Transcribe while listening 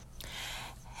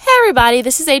everybody,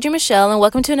 this is Adrienne Michelle, and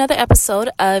welcome to another episode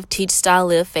of Teach Style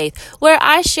Live Faith, where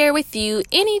I share with you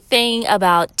anything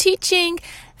about teaching,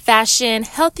 fashion,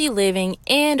 healthy living,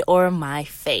 and or my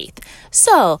faith.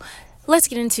 So let's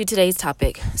get into today's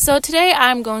topic. So today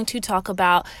I'm going to talk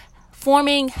about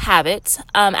forming habits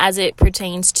as it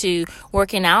pertains to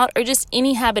working out or just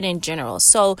any habit in general.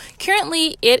 So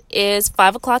currently it is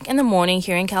 5 o'clock in the morning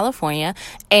here in California,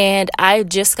 and I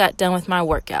just got done with my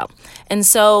workout. And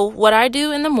so what I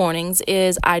do in the mornings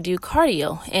is I do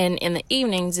cardio, and in the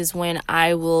evenings is when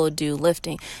I will do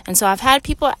lifting. And so I've had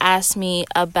people ask me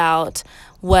about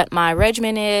what my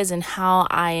regimen is and how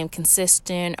I am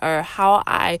consistent or how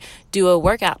I do a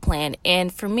workout plan.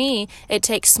 And for me, it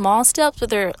takes small steps,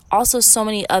 but there are also so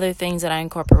many other things that I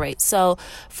incorporate. So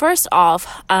first off,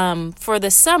 for the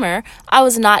summer, I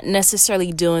was not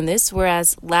necessarily doing this,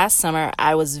 whereas last summer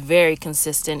I was very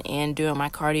consistent in doing my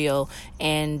cardio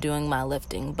and doing my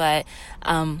lifting. But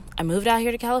I moved out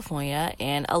here to California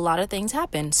and a lot of things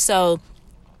happened. So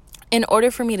in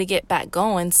order for me to get back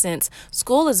going, since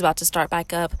school is about to start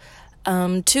back up,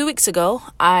 2 weeks ago,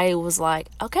 I was like,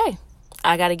 okay,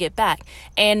 I got to get back.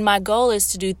 And my goal is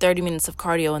to do 30 minutes of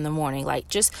cardio in the morning, like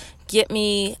just get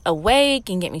me awake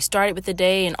and get me started with the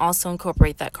day and also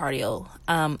incorporate that cardio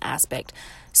aspect.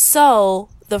 So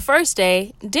the first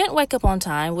day, didn't wake up on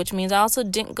time, which means I also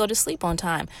didn't go to sleep on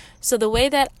time. So the way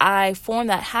that I formed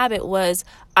that habit was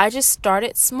I just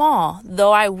started small.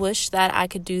 Though I wish that I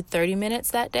could do 30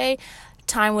 minutes that day,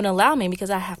 time wouldn't allow me because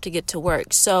I have to get to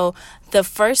work. So the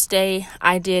first day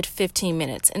I did 15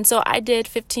 minutes. And so I did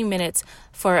 15 minutes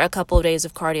for a couple of days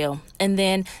of cardio. And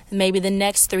then maybe the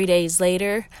next 3 days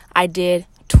later, I did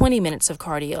 20 minutes of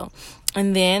cardio.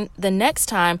 And then the next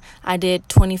time I did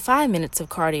 25 minutes of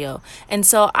cardio. And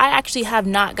so I actually have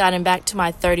not gotten back to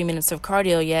my 30 minutes of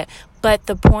cardio yet. But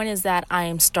the point is that I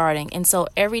am starting. And so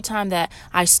every time that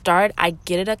I start, I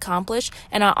get it accomplished.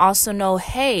 And I also know,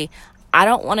 hey, I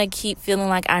don't want to keep feeling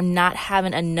like I'm not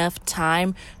having enough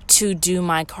time to do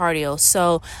my cardio.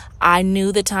 So I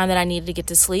knew the time that I needed to get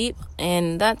to sleep,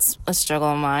 and that's a struggle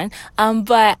of mine.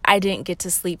 But I didn't get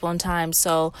to sleep on time,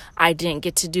 so I didn't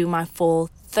get to do my full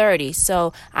 30.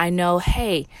 So I know,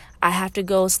 hey, I have to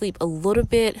go sleep a little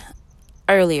bit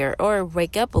earlier or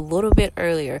wake up a little bit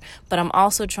earlier, but I'm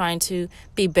also trying to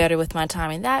be better with my time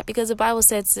in that, because the Bible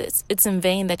says it's in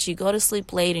vain that you go to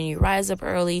sleep late and you rise up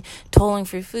early toiling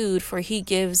for food, for he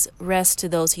gives rest to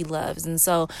those he loves. And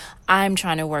so I'm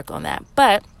trying to work on that.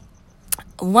 But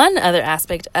one other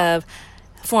aspect of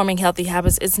forming healthy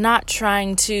habits is not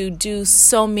trying to do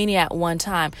so many at one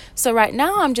time. So right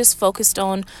now I'm just focused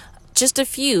on just a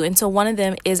few. And so one of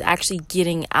them is actually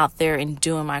getting out there and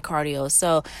doing my cardio.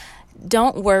 So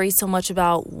don't worry so much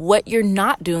about what you're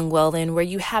not doing well in, where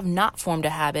you have not formed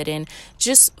a habit, and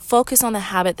just focus on the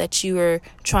habit that you are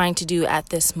trying to do at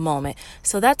this moment.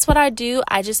 So that's what I do.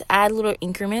 I just add little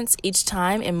increments each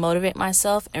time and motivate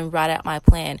myself and write out my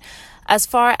plan. As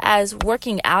far as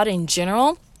working out in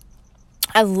general,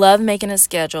 I love making a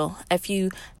schedule. If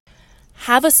you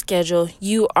have a schedule,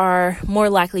 you are more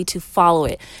likely to follow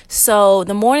it. So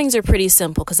the mornings are pretty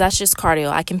simple because that's just cardio.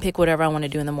 I can pick whatever I want to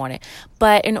do in the morning.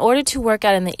 But in order to work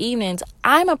out in the evenings,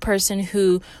 I'm a person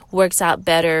who works out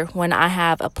better when I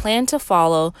have a plan to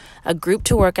follow, a group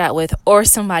to work out with, or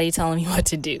somebody telling me what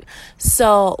to do.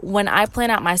 So when I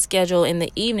plan out my schedule in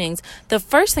the evenings, the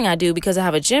first thing I do, because I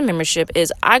have a gym membership,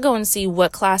 is I go and see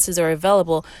what classes are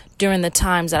available during the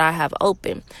times that I have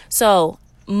open. So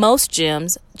most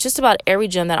gyms, just about every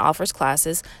gym that offers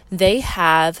classes, they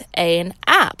have an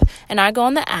app. And I go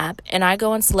on the app and I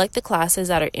go and select the classes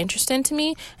that are interesting to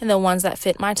me and the ones that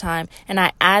fit my time, and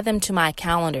I add them to my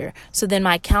calendar. So then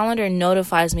my calendar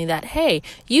notifies me that, hey,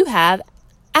 you have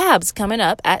abs coming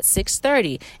up at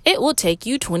 6:30. It will take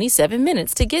you 27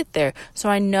 minutes to get there. So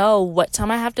I know what time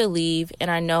I have to leave,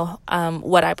 and I know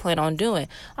what I plan on doing.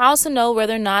 I also know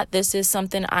whether or not this is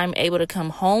something I'm able to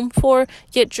come home for,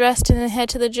 get dressed, and then head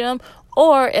to the gym,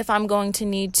 or if I'm going to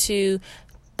need to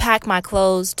pack my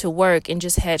clothes to work and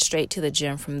just head straight to the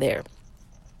gym from there.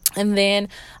 And then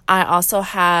I also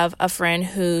have a friend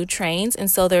who trains,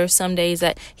 and so there are some days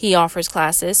that he offers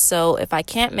classes. So if I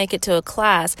can't make it to a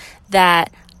class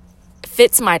that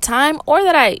fits my time or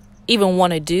that I even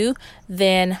want to do,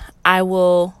 then I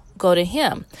will go to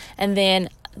him. And then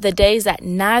the days that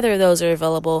neither of those are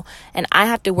available and I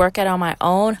have to work out on my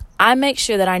own, I make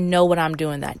sure that I know what I'm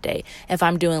doing that day. If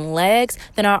I'm doing legs,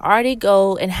 then I already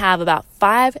go and have about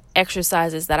 5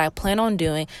 exercises that I plan on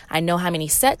doing. I know how many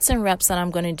sets and reps that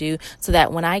I'm going to do so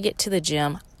that when I get to the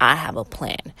gym, I have a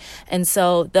plan. And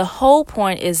so the whole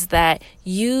point is that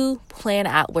you plan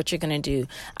out what you're going to do.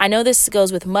 I know this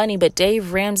goes with money, but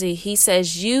Dave Ramsey, he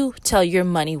says you tell your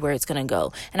money where it's going to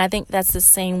go. And I think that's the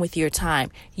same with your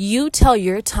time. You tell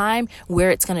your time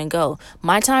where it's going to go.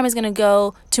 My time is going to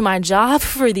go to my job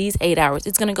for these 8 hours.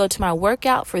 It's going to go to my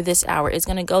workout for this hour. It's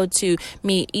going to go to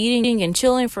me eating and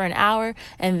chilling for an hour.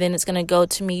 And then it's going to go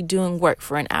to me doing work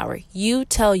for an hour. You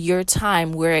tell your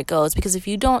time where it goes, because if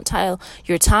you don't tell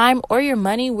your time or your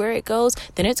money where it goes,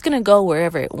 then it's going to go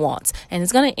wherever it wants. And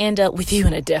it's going to end up with you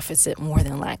in a deficit more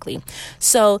than likely.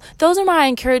 So those are my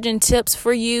encouraging tips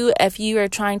for you if you are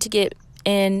trying to get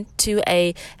into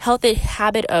a healthy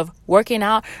habit of working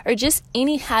out or just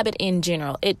any habit in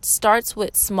general. It starts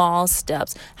with small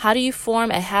steps. How do you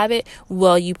form a habit?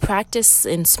 Well, you practice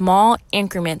in small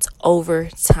increments over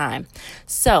time.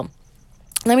 So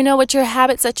let me know what your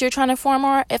habits that you're trying to form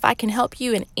are. If I can help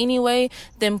you in any way,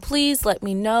 then please let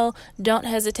me know. Don't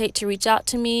hesitate to reach out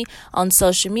to me on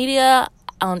social media.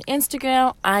 On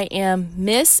Instagram, I am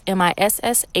Miss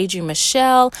MISS Adrienne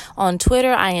Michelle. On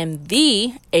Twitter, I am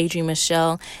the Adrienne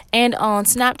Michelle. And on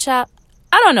Snapchat,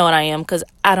 I don't know what I am because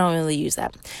I don't really use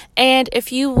that. And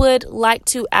if you would like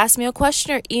to ask me a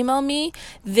question or email me,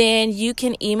 then you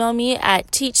can email me at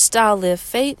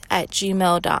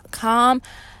teachstylelivefaith@gmail.com.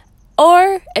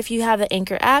 Or if you have the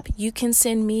Anchor app, you can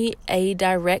send me a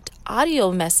direct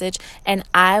audio message and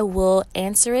I will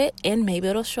answer it and maybe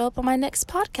it'll show up on my next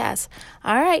podcast.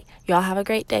 All right. Y'all have a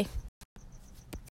great day.